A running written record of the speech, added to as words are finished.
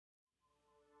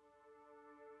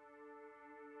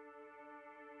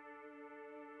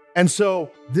And so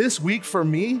this week for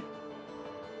me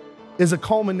is a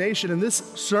culmination, and this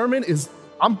sermon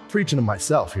I'm preaching to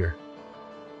myself here.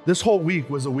 This whole week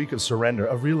was a week of surrender,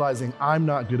 of realizing I'm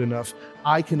not good enough,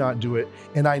 I cannot do it,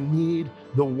 and I need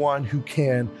the one who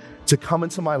can to come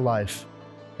into my life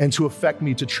and to affect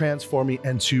me, to transform me,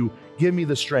 and to give me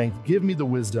the strength, give me the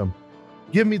wisdom,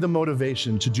 give me the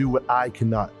motivation to do what I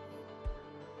cannot.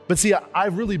 But see,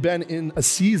 I've really been in a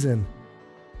season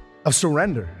of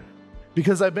surrender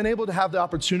because I've been able to have the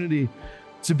opportunity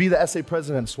to be the SA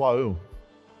president at SWAU.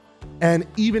 And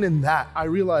even in that, I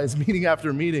realized meeting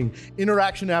after meeting,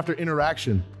 interaction after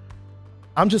interaction,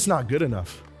 I'm just not good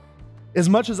enough. As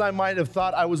much as I might have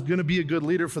thought I was gonna be a good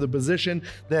leader for the position,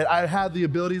 that I had the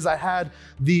abilities, I had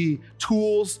the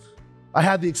tools, I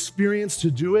had the experience to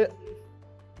do it,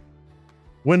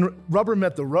 when rubber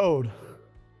met the road,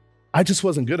 I just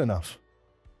wasn't good enough.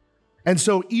 And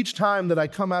so each time that I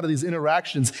come out of these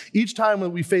interactions, each time that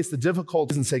we face the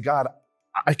difficulties and say, God,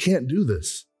 I can't do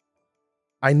this.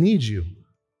 I need you.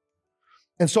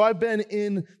 And so I've been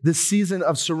in this season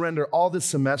of surrender all this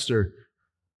semester,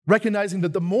 recognizing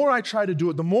that the more I try to do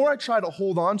it, the more I try to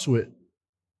hold on to it,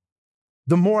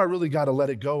 the more I really got to let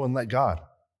it go and let God.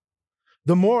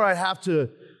 The more I have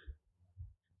to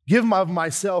give of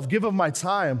myself, give of my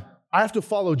time, I have to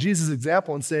follow Jesus'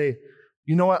 example and say,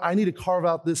 you know what, I need to carve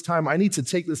out this time. I need to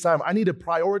take this time. I need to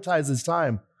prioritize this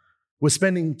time with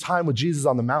spending time with Jesus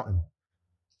on the mountain,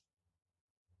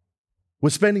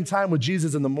 with spending time with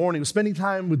Jesus in the morning, with spending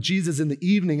time with Jesus in the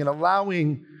evening and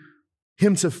allowing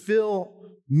him to fill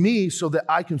me so that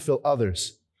I can fill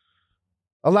others.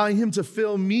 Allowing him to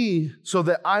fill me so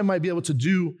that I might be able to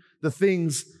do the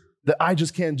things that I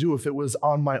just can't do if it was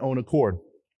on my own accord.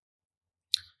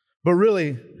 But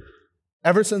really,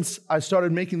 ever since I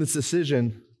started making this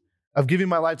decision of giving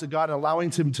my life to God and allowing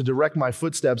him to direct my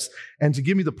footsteps and to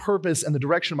give me the purpose and the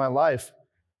direction of my life,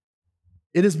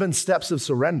 it has been steps of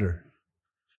surrender.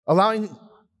 Allowing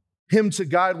him to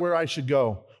guide where I should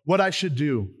go, what I should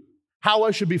do, how I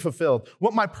should be fulfilled,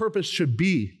 what my purpose should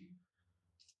be.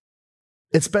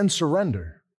 It's been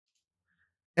surrender.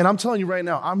 And I'm telling you right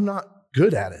now, I'm not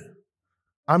good at it.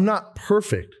 I'm not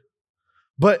perfect.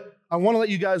 But I want to let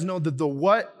you guys know that the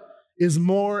what is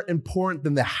more important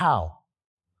than the how.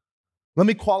 Let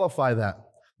me qualify that.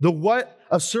 The what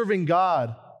of serving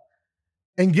God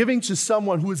and giving to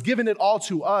someone who has given it all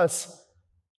to us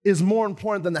is more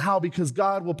important than the how, because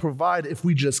God will provide if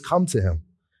we just come to him.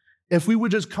 If we would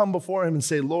just come before him and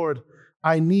say, Lord,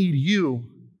 I need you,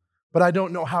 but I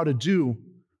don't know how to do,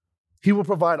 he will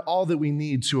provide all that we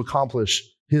need to accomplish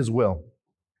his will.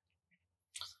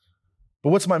 But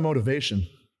what's my motivation?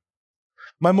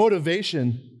 My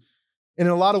motivation, and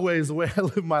in a lot of ways, the way I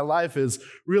live my life is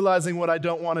realizing what I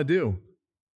don't want to do.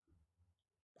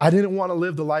 I didn't want to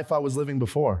live the life I was living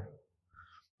before.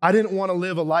 I didn't want to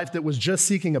live a life that was just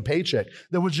seeking a paycheck,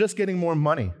 that was just getting more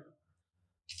money.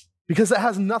 Because that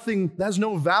has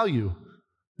no value.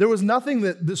 There was nothing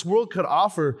that this world could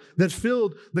offer that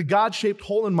filled the God-shaped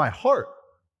hole in my heart,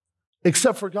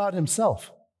 except for God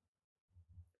himself.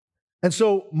 And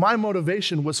so my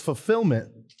motivation was fulfillment.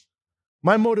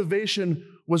 My motivation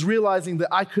was realizing that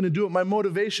I couldn't do it. My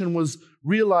motivation was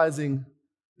realizing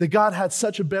that God had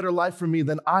such a better life for me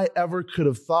than I ever could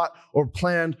have thought or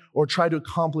planned or tried to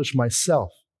accomplish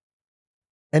myself.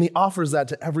 And he offers that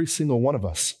to every single one of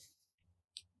us.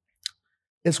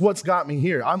 It's what's got me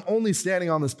here. I'm only standing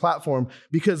on this platform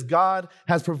because God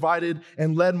has provided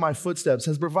and led my footsteps,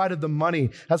 has provided the money,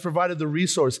 has provided the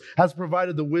resource, has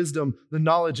provided the wisdom, the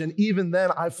knowledge. And even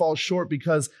then I fall short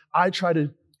because I try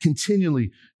to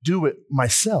continually do it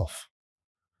myself.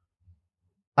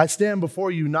 I stand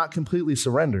before you not completely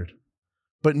surrendered,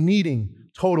 but needing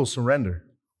total surrender.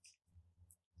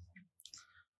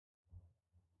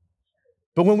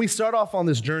 But when we start off on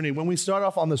this journey, when we start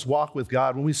off on this walk with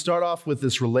God, when we start off with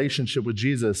this relationship with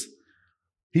Jesus,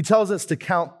 he tells us to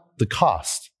count the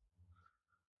cost.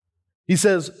 He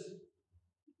says,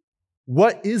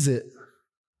 what is it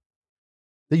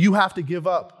that you have to give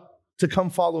up to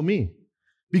come follow me?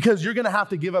 Because you're going to have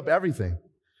to give up everything.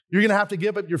 You're going to have to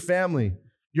give up your family,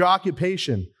 your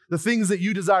occupation, the things that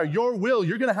you desire, your will,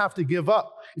 you're going to have to give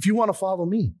up if you want to follow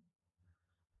me.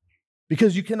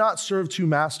 Because you cannot serve two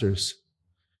masters.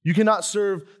 You cannot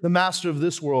serve the master of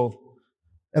this world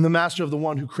and the master of the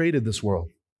one who created this world.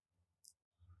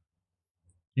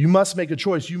 You must make a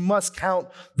choice. You must count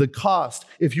the cost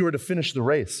if you are to finish the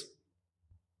race.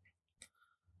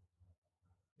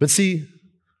 But see,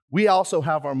 we also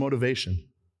have our motivation.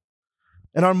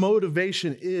 And our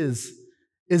motivation is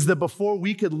that before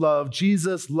we could love,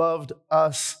 Jesus loved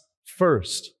us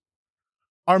first.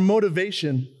 Our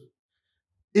motivation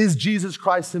is Jesus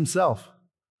Christ himself,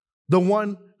 the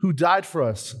one who died for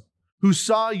us, who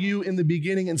saw you in the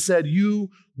beginning and said, you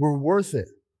were worth it.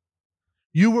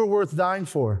 You were worth dying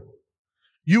for.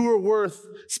 You were worth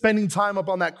spending time up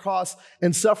on that cross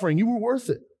and suffering. You were worth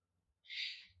it.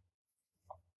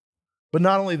 But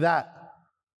not only that,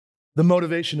 the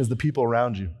motivation is the people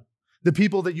around you, the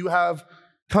people that you have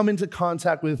come into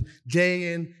contact with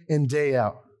day in and day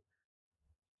out.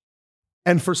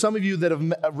 And for some of you that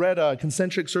have read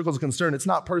Concentric Circles of Concern, it's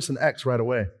not person X right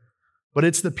away, but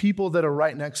it's the people that are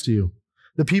right next to you,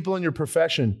 the people in your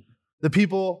profession, the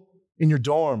people in your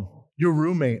dorm, your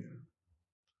roommate,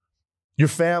 your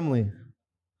family,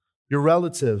 your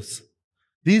relatives.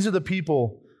 These are the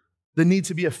people that need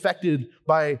to be affected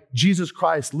by Jesus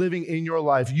Christ living in your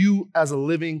life, you as a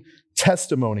living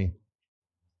testimony.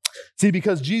 See,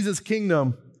 because Jesus'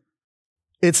 kingdom,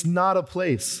 it's not a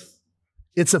place,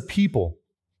 it's a people.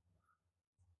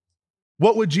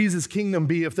 What would Jesus' kingdom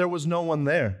be if there was no one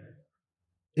there?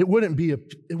 It wouldn't be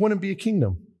a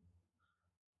kingdom.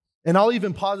 And I'll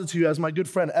even posit to you, as my good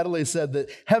friend Adelaide said, that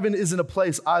heaven isn't a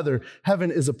place either. Heaven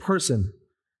is a person,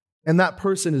 and that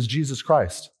person is Jesus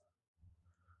Christ.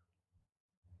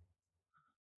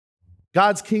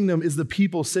 God's kingdom is the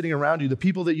people sitting around you, the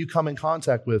people that you come in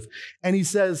contact with. And he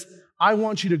says, I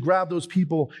want you to grab those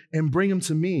people and bring them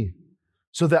to me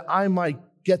so that I might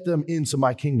get them into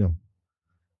my kingdom.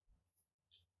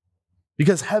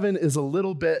 Because heaven is a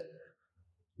little bit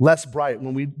less bright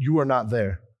when you are not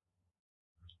there.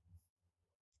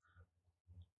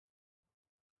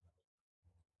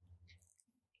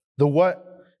 The what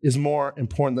is more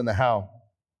important than the how.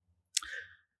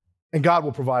 And God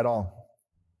will provide all.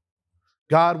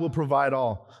 God will provide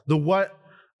all. The what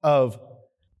of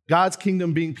God's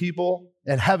kingdom being people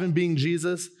and heaven being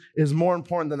Jesus is more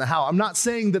important than the how. I'm not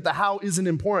saying that the how isn't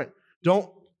important. Don't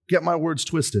get my words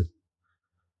twisted.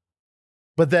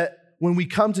 But that when we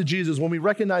come to Jesus, when we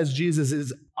recognize Jesus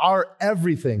is our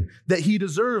everything, that he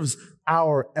deserves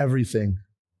our everything,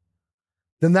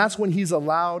 then that's when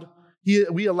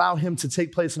we allow him to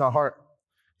take place in our heart,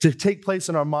 to take place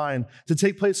in our mind, to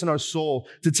take place in our soul,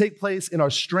 to take place in our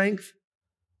strength.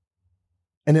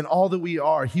 And in all that we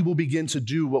are, he will begin to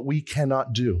do what we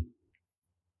cannot do.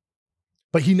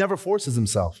 But he never forces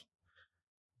himself.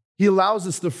 He allows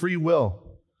us the free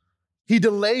will. He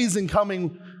delays in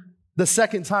coming the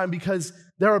second time because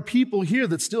there are people here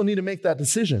that still need to make that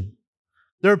decision.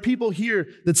 There are people here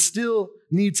that still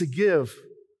need to give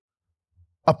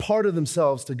a part of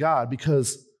themselves to God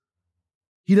because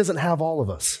he doesn't have all of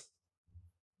us.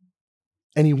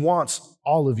 And he wants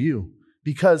all of you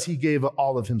because he gave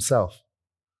all of himself.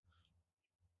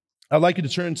 I'd like you to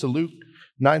turn to Luke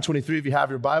 9:23 if you have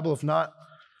your Bible. If not,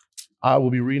 I will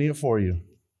be reading it for you.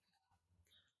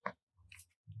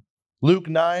 Luke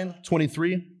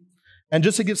 9:23. And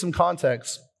just to give some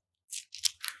context,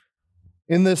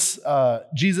 in this,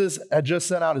 Jesus had just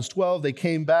sent out his 12. They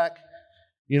came back.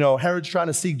 Herod's trying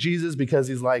to seek Jesus because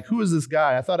he's like, who is this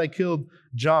guy? I thought I killed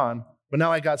John, but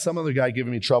now I got some other guy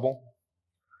giving me trouble.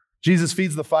 Jesus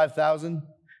feeds the 5,000.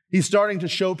 He's starting to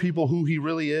show people who he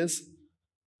really is.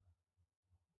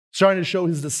 Starting to show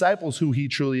his disciples who he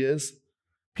truly is.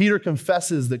 Peter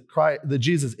confesses that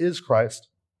Jesus is Christ.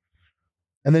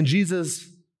 And then Jesus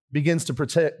begins to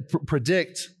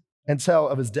predict and tell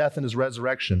of his death and his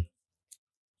resurrection.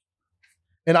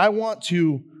 And I want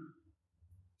to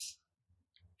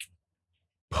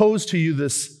pose to you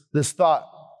this thought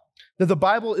that the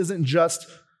Bible isn't just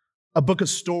a book of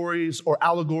stories or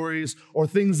allegories or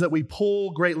things that we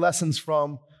pull great lessons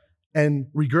from and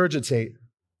regurgitate.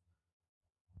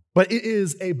 But it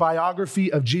is a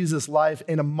biography of Jesus' life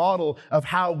and a model of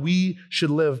how we should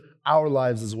live our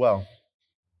lives as well.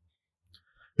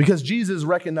 Because Jesus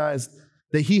recognized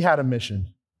that he had a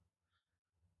mission,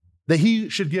 that he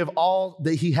should give all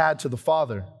that he had to the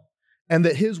Father, and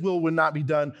that his will would not be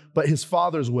done, but his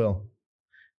Father's will.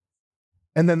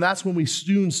 And then that's when we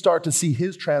soon start to see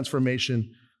his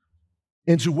transformation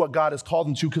into what God has called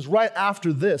him to. Because right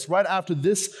after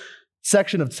this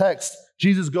section of text,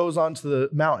 Jesus goes on to the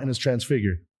mount and is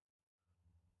transfigured.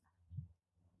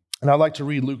 And I'd like to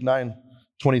read Luke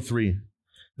 9:23.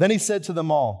 Then he said to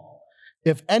them all,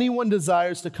 if anyone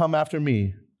desires to come after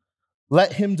me,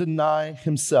 let him deny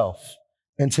himself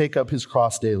and take up his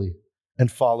cross daily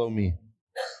and follow me.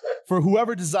 For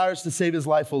whoever desires to save his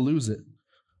life will lose it.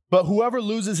 But whoever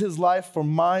loses his life for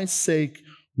my sake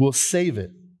will save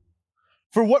it.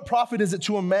 For what profit is it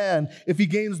to a man if he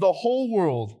gains the whole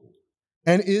world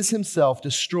and is himself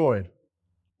destroyed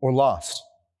or lost?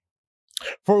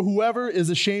 For whoever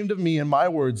is ashamed of me and my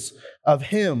words, of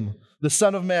him the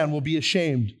Son of Man will be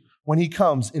ashamed when he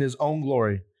comes in his own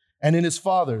glory and in his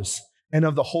Father's and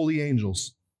of the holy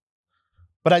angels.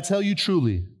 But I tell you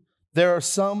truly, there are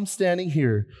some standing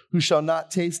here who shall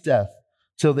not taste death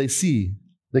till they see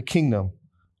the kingdom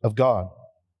of God.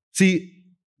 See,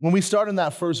 when we start in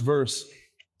that first verse,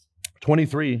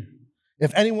 23,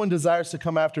 if anyone desires to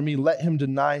come after me, let him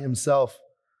deny himself.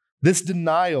 This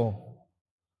denial,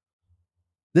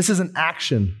 this is an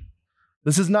action.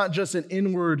 This is not just an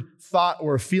inward thought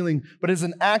or a feeling, but it's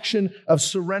an action of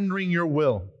surrendering your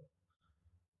will,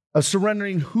 of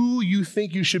surrendering who you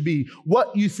think you should be,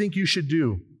 what you think you should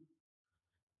do,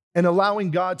 and allowing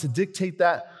God to dictate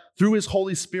that through his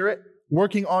Holy Spirit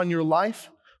working on your life,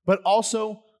 but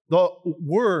also the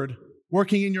Word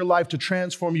working in your life to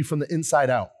transform you from the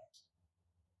inside out.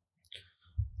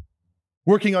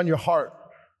 Working on your heart,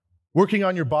 working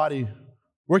on your body,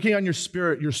 working on your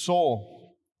spirit, your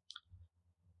soul.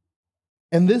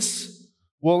 And this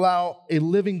will allow a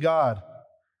living God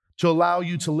to allow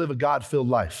you to live a God-filled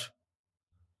life.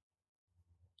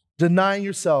 Denying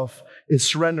yourself is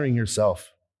surrendering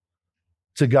yourself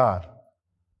to God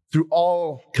through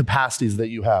all capacities that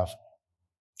you have.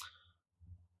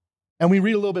 And we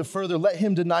read a little bit further, let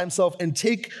him deny himself and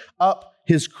take up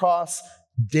his cross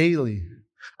daily.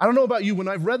 I don't know about you, when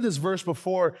I've read this verse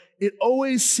before, it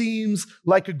always seems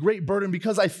like a great burden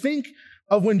because I think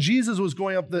of when Jesus was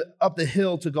going up the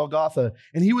hill to Golgotha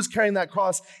and he was carrying that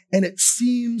cross and it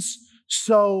seems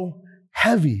so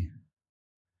heavy.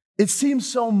 It seems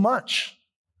so much.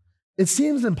 It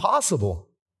seems impossible.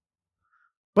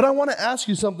 But I want to ask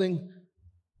you something.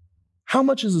 How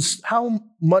much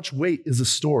weight is a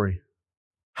story?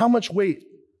 How much weight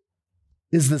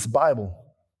is this Bible?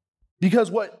 Because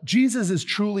what Jesus is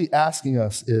truly asking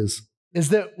us is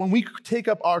that when we take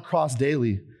up our cross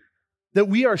daily, that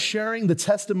we are sharing the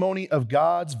testimony of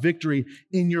God's victory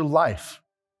in your life,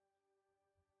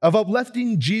 of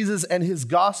uplifting Jesus and his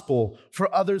gospel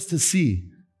for others to see.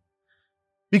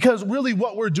 Because really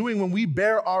what we're doing when we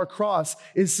bear our cross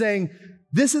is saying,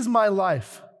 this is my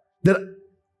life that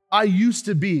I used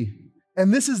to be,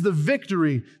 and this is the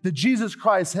victory that Jesus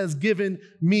Christ has given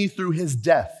me through his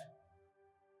death.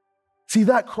 See,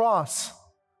 that cross,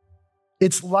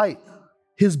 it's light.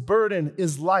 His burden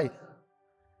is light.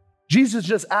 Jesus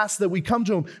just asks that we come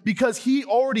to him because he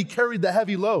already carried the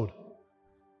heavy load.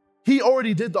 He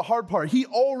already did the hard part. He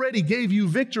already gave you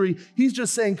victory. He's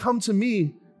just saying, come to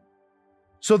me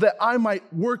so that I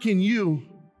might work in you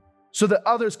so that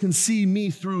others can see me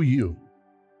through you.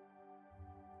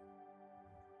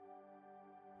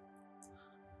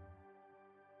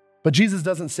 But Jesus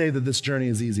doesn't say that this journey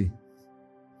is easy,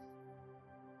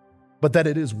 but that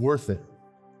it is worth it.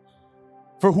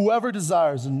 For whoever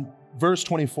desires, in verse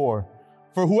 24,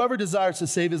 for whoever desires to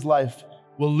save his life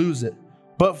will lose it.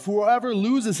 But whoever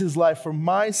loses his life for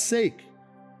my sake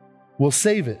will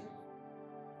save it.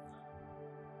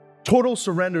 Total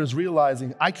surrender is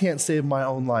realizing I can't save my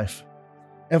own life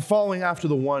and following after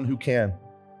the one who can.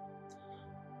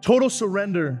 Total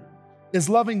surrender is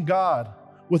loving God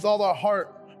with all our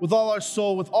heart, with all our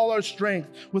soul, with all our strength,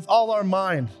 with all our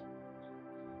mind.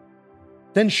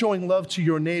 Then showing love to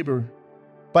your neighbor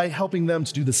by helping them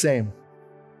to do the same.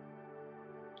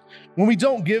 When we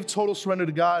don't give total surrender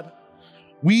to God,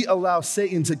 we allow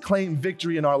Satan to claim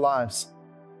victory in our lives.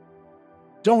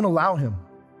 Don't allow him.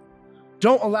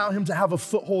 Don't allow him to have a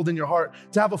foothold in your heart,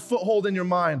 to have a foothold in your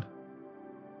mind,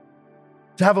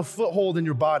 to have a foothold in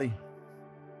your body.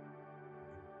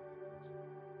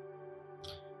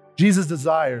 Jesus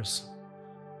desires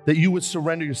that you would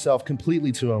surrender yourself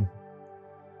completely to him,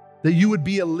 that you would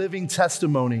be a living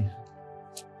testimony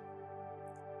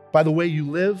by the way you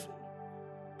live,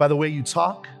 by the way you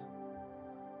talk,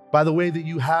 by the way that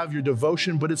you have your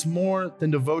devotion, but it's more than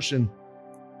devotion.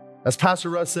 As Pastor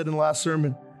Russ said in the last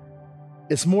sermon,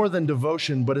 it's more than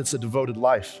devotion, but it's a devoted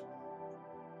life.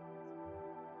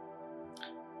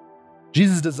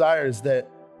 Jesus desires that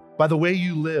by the way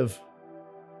you live,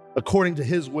 according to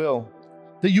his will,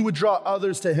 that you would draw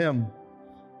others to him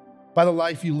by the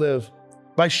life you live,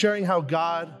 by sharing how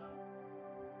God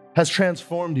has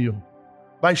transformed you,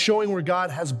 by showing where God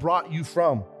has brought you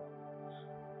from,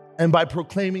 and by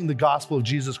proclaiming the gospel of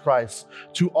Jesus Christ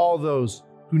to all those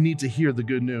who need to hear the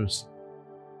good news.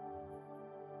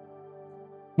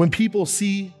 When people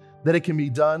see that it can be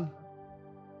done,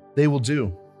 they will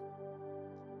do.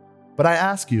 But I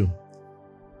ask you,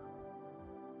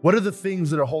 what are the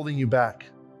things that are holding you back?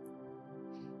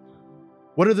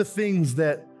 What are the things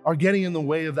that are getting in the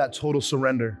way of that total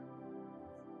surrender?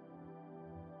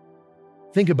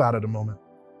 Think about it a moment.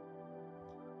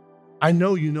 I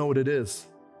know you know what it is.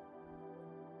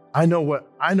 I know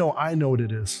what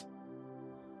it is.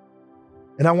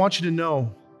 And I want you to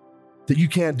know that you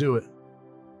can't do it,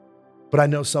 but I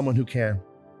know someone who can.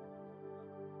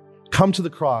 Come to the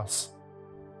cross.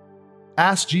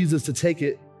 Ask Jesus to take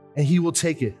it, and he will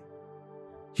take it.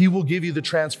 He will give you the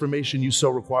transformation you so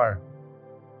require.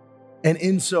 And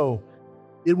in so,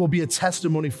 it will be a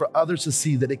testimony for others to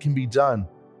see that it can be done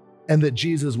and that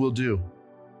Jesus will do.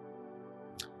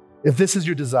 If this is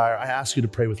your desire, I ask you to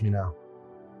pray with me now.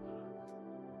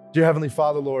 Dear Heavenly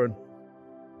Father, Lord,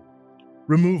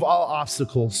 remove all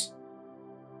obstacles.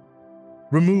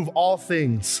 Remove all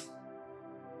things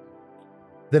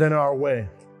that are in our way.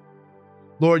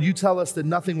 Lord, you tell us that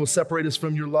nothing will separate us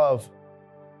from your love.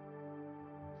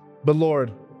 But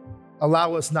Lord,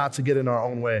 allow us not to get in our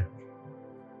own way.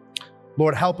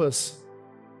 Lord, help us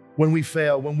when we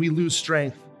fail, when we lose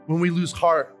strength, when we lose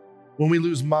heart, when we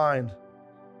lose mind.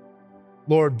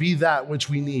 Lord, be that which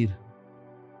we need.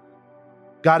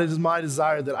 God, it is my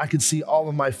desire that I could see all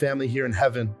of my family here in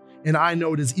heaven, and I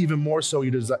know it is even more so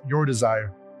your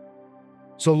desire.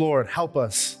 So Lord, help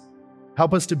us.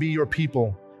 Help us to be your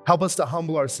people. Help us to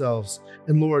humble ourselves.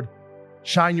 And Lord,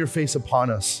 shine your face upon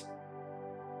us.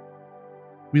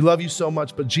 We love you so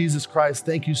much, but Jesus Christ,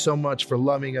 thank you so much for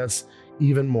loving us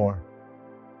even more.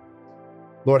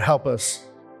 Lord, help us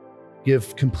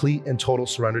give complete and total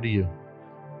surrender to you.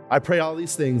 I pray all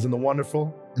these things in the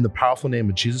wonderful and the powerful name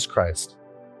of Jesus Christ.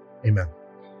 Amen.